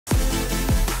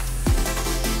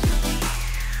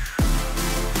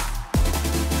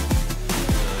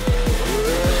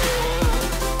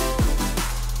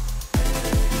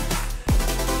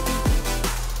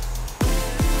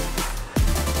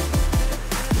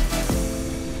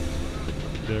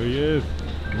he is.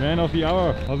 Man of the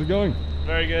hour. How's it going?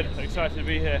 Very good. Excited to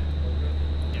be here.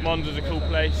 Monza's a cool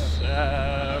place.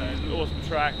 Awesome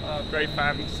track. Great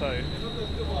fans. So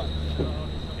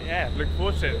yeah, looking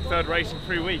forward to it. Third race in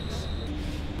 3 weeks.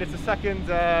 It's the second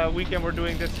weekend we're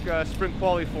doing this sprint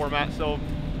quali format, so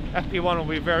FP1 will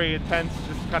be very intense,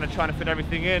 just kind of trying to fit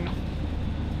everything in.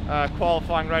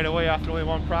 Qualifying right away after only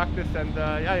one practice, and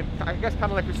yeah, I guess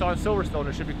kind of like we saw in Silverstone,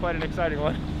 it should be quite an exciting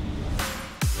one.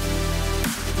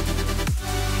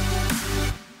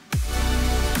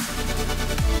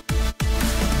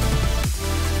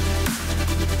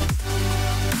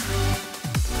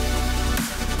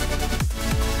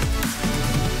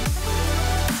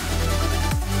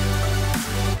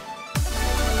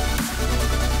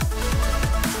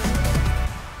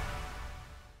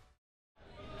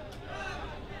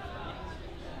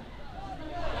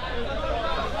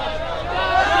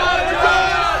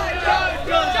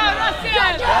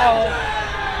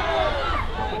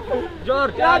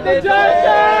 Grande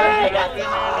Giorgio!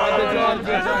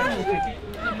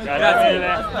 Grazie.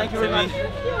 Thank you very much.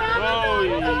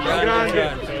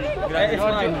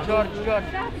 George.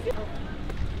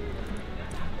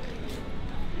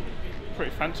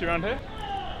 Pretty fancy around here.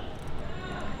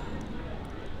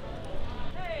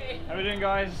 Hey! How are we doing,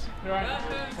 guys? You alright?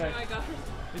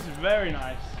 This is very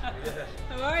nice.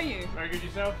 How are you? Very good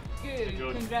yourself? Good.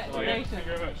 Good. Congratulations. Thank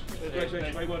you very much.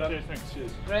 Cheers, thanks.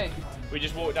 Cheers. Great. We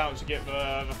just walked out to get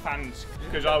the fans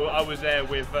because I was there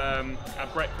with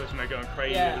at breakfast and they're going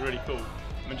crazy. Yeah. It was really cool.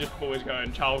 And just before we was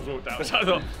going, Charles walked out. So I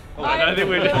thought, I think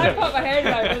we're. I put my head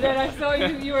out, but then I saw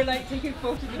you were like taking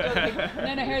photos of everything. And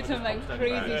then I heard some like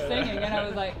crazy singing, and I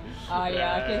was like, oh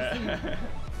yeah, I can see.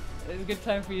 It was a good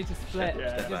time for you to split.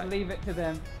 Yeah, Just leave it to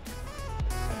them.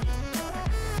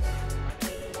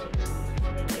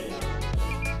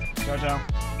 Ciao, ciao.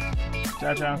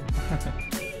 Ciao, ciao.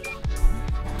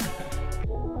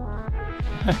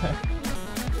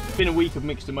 It's been a week of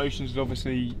mixed emotions.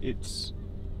 Obviously, it's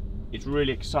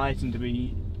really exciting to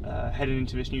be heading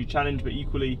into this new challenge, but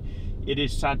equally, it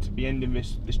is sad to be ending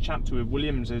this chapter with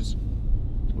Williams, as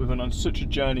we've been on such a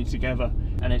journey together,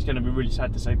 and it's going to be really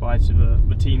sad to say bye to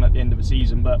the team at the end of the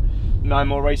season. But 9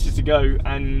 more races to go,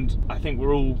 and I think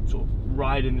we're all sort of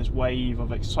riding this wave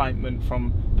of excitement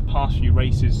from the past few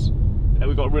races.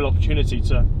 We've got a real opportunity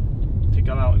to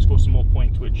go out and score some more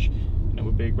points, which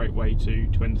would be a great way to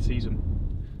end the season.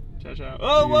 Ciao, ciao.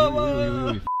 Oh,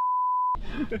 whoa.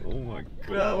 Oh my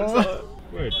god.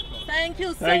 Word. Thank you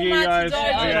so Thank you, much, guys.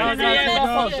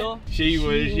 George.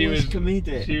 She was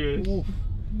committed.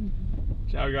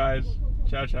 Ciao, guys.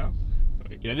 Ciao.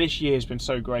 You know, this year has been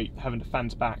so great having the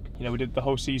fans back. You know, we did the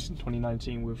whole season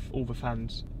 2019 with all the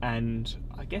fans, and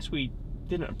I guess we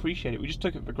didn't appreciate it. We just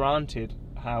took it for granted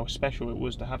how special it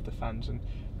was to have the fans, and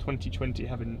 2020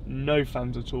 having no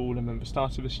fans at all, and then the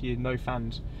start of this year no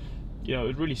fans. You know, it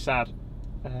was really sad.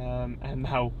 And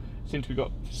now, since we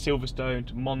got Silverstone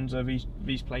to Monza,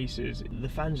 these places, the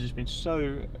fans have just been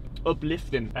so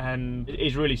uplifting, and it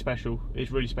is really special. It's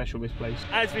really special, this place.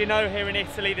 As we know, here in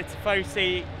Italy, the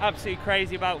Tifosi absolutely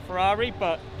crazy about Ferrari,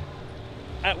 but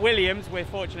at Williams we're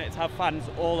fortunate to have fans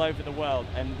all over the world,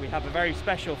 and we have a very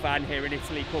special fan here in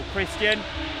Italy called Christian.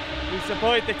 We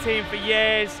supported the team for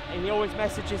years, and he always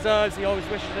messages us, he always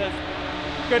wishes us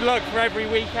good luck for every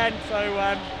weekend.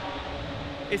 So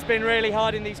it's been really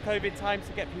hard in these COVID times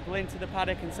to get people into the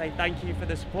paddock and say thank you for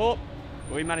the support.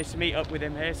 But we managed to meet up with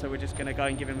him here, so we're just going to go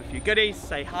and give him a few goodies,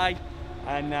 say hi,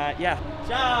 and yeah.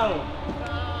 Ciao!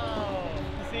 Ciao!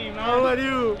 Good to see you, man. How are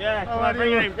you? Yeah, come on,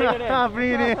 bring it in, bring it in.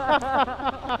 Bring it in.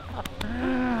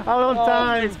 A long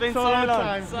time. It's been so long.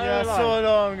 long. So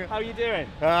long. How are you doing?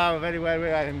 Very well.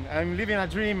 I'm living a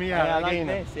dream here I again.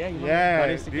 like this, yeah, you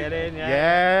managed to get in,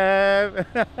 yeah.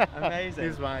 Amazing.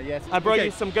 This one, yes. I brought you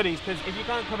some goodies, because if you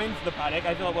can't come into the paddock,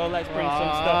 I thought, well, let's bring some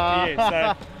stuff to you.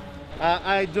 So.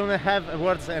 I don't have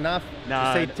words enough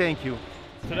to say thank you.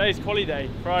 Today's quali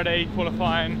day, Friday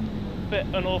qualifying, a bit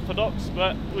unorthodox,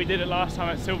 but we did it last time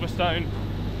at Silverstone,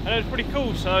 and it was pretty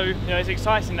cool. So you know, it's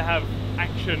exciting to have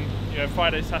action, you know,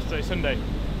 Friday, Saturday, Sunday,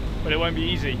 but it won't be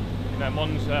easy. You know,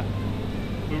 Monza,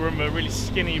 we run the really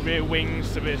skinny rear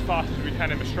wings to be as fast as we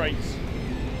can in the straights,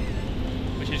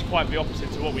 which is quite the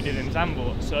opposite to what we did in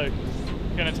Zandvoort. So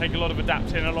it's going to take a lot of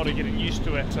adapting, a lot of getting used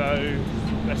to it. So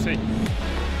let's see.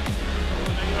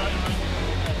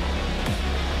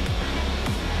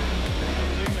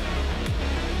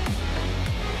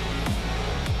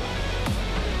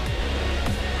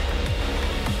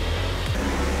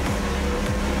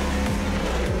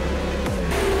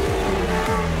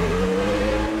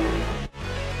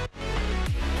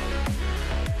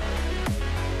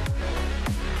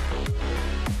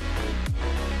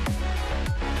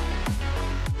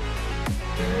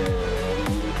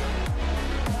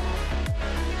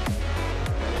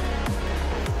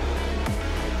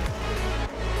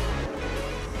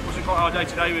 our day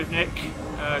today with Nick.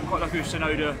 Quite lucky with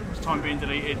Sonoda, his time being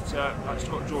deleted, that's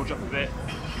got George up a bit.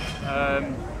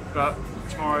 But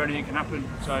tomorrow anything can happen,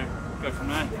 so go from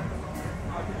there.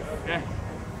 Yeah.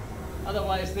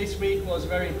 Otherwise, this week was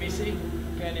very busy,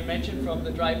 can you imagine, from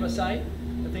the driver's side.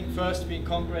 I think first we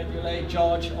congratulate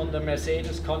George on the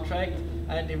Mercedes contract,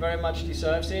 and he very much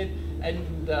deserves it.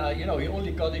 And you know, he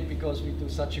only got it because we do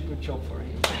such a good job for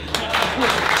him.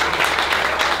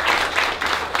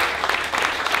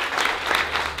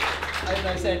 And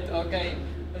I said, okay.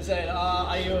 I said,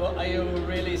 are you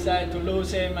really sad to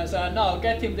lose him? I said, no,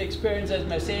 get him the experience at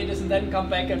Mercedes and then come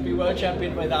back and be world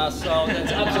champion with us. So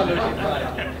that's absolutely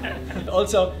fine.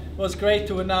 Also, it was great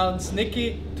to announce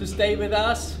Nicky to stay with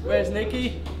us. Where's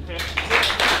Nicky?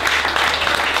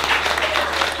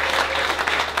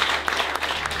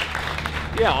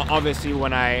 Yeah, obviously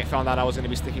when I found out I was going to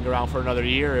be sticking around for another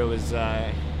year, it was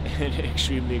an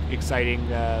extremely exciting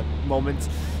moment.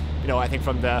 You know, I think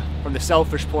from the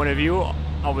selfish point of view,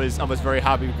 I was very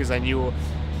happy because I knew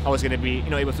I was going to be, you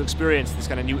know, able to experience this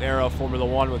kind of new era of Formula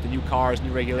One with the new cars,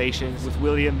 new regulations, with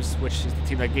Williams, which is the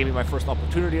team that gave me my first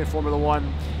opportunity in Formula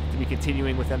One, to be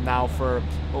continuing with them now for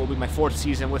what will be my 4th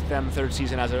season with them, 3rd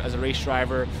season as a race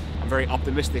driver. I'm very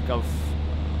optimistic of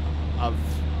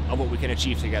what we can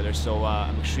achieve together. So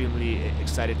I'm extremely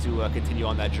excited to continue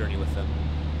on that journey with them.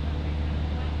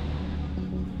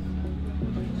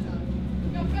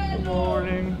 Good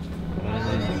morning.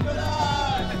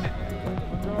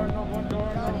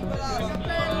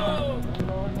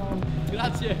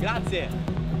 Grazie, grazie.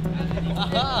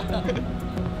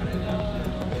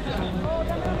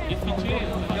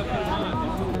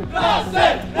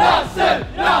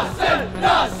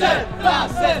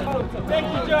 Thank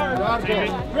you, George.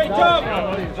 Great job.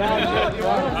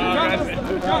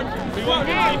 We want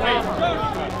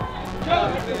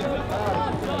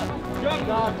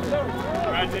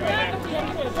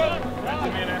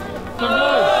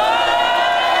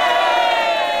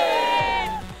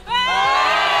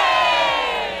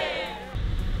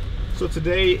So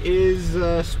today is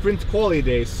sprint quali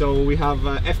day, so we have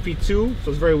FP2,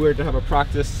 so it's very weird to have a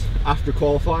practice after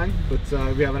qualifying, but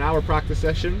we have an hour practice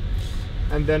session,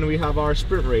 and then we have our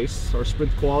sprint race, our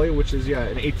sprint quali, which is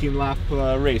an 18 lap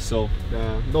race, so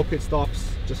no pit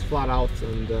stops, just flat out,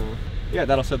 and yeah,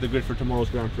 that'll set the grid for tomorrow's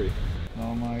Grand Prix.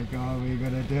 Oh my god, we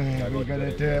gotta do it, we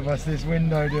gotta do it. What's this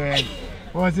window doing?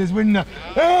 What's this window?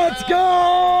 Let's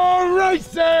go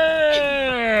racing!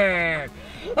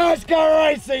 Let's go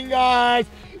racing, guys!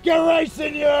 Get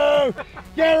racing, you!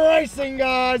 Get racing,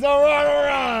 guys!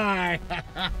 Alright,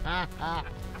 alright!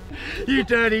 You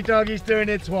dirty dog, he's doing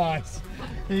it twice.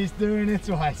 He's doing it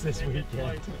twice this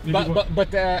weekend.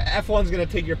 But F1's gonna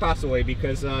take your pass away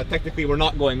because technically we're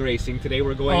not going racing today.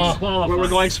 We're going we're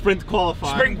going sprint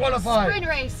qualifying. Sprint qualifying. Sprint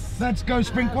race. Let's go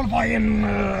sprint qualifying.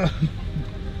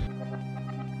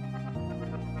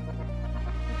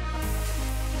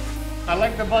 I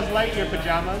like the Buzz Lightyear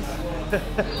pajamas.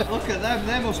 Look at them,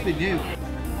 they must be new.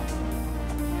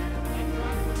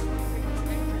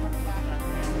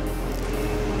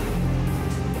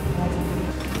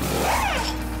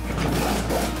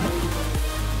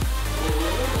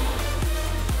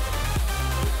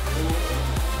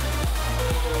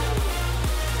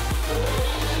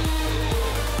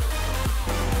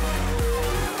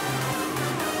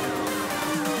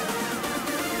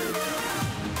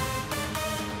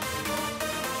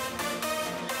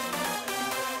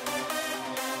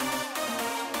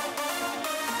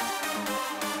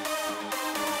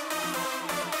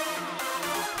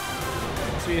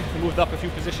 We moved up a few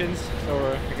positions, so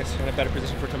we're, I guess, in a better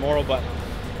position for tomorrow. But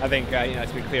I think, you know,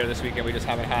 to be clear, this weekend we just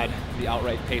haven't had the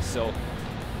outright pace. So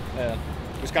it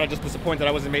was kind of just disappointed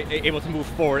I wasn't able to move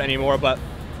forward anymore. But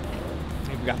I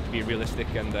think we have to be realistic,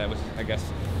 and was, I guess,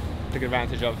 took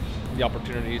advantage of the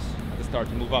opportunities at the start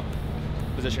to move up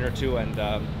a position or two, and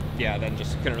yeah, then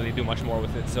just couldn't really do much more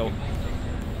with it. So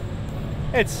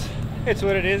it's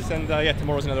what it is, and yeah,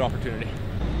 tomorrow's another opportunity.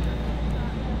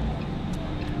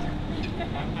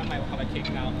 I might have a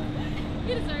kick now.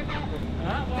 You deserve it.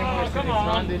 Oh, come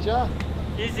on. Did ya?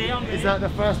 Easy on me. Is that the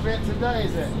first bit today,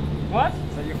 is it? What?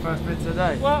 Is that your first bit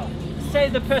today? Well, say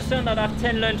the person that have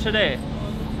 10 lunch a day.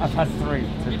 I've had 3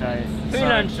 today. 3 so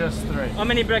lunch? Just 3. How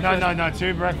many breakfasts? No,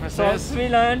 2 breakfasts. So 3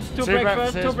 lunch, 2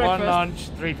 breakfasts, 2 1 breakfasts. lunch,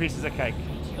 3 pieces of cake.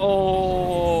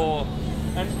 Oh,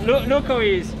 and look how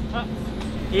he is.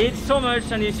 He eats so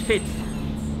much and he's fit.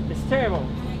 It's terrible.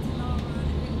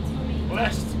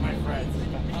 Blessed, my friend.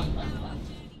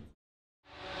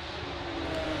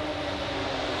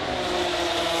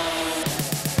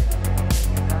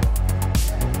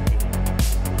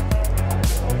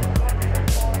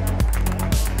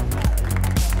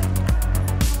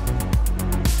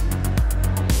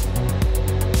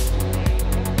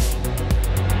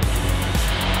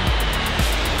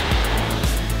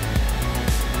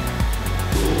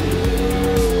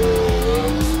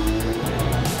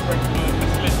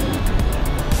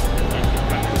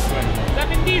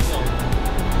 Diesel.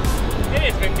 It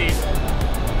is Vin Diesel.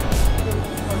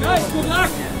 Guys, good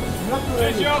luck.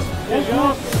 Cheers, Jos. Cheers,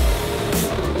 Jos.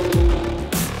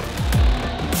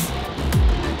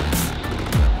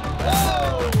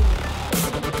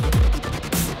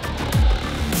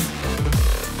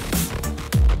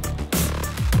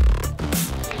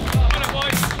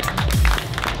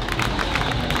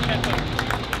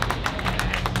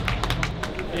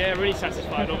 Yeah, really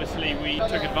satisfied. Obviously, we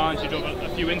took advantage of a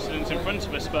few incidents in front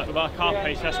of us, but with our car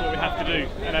pace, that's what we have to do.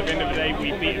 And at the end of the day,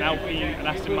 we beat an Alpine and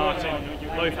Aston Martin,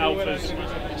 both Alphas.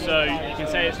 So you can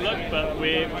say it's luck, but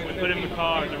we're putting the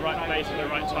car in the right place at the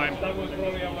right time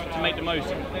to make the most.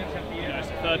 And, you know, it's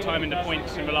the third time in the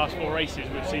points in the last 4 races,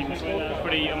 which seems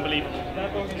pretty unbelievable.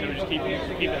 So we just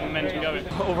keep the momentum going.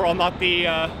 Overall, not the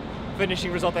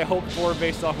finishing result I hoped for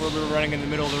based off where we were running in the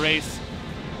middle of the race.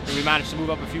 We managed to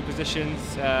move up a few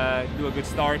positions, do a good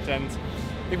start, and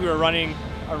I think we were running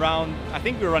around,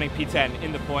 P10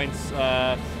 in the points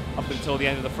up until the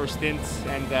end of the first stint,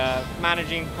 and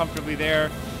managing comfortably there.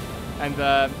 And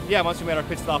yeah, once we made our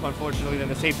pit stop, unfortunately, then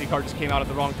the safety car just came out at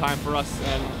the wrong time for us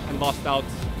and lost out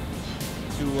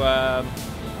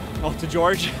to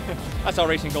George. That's how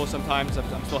racing goes sometimes.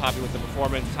 I'm still happy with the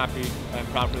performance, happy and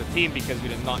proud for the team, because we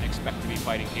did not expect to be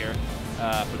fighting here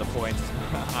for the points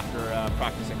after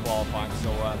practice and qualifying.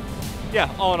 So yeah,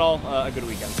 all in all, a good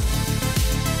weekend.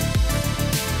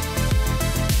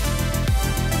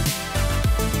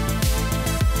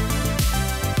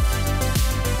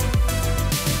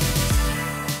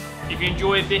 If you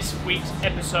enjoyed this week's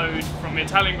episode from the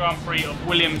Italian Grand Prix of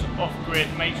Williams Off Grid,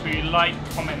 make sure you like,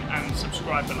 comment and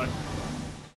subscribe below.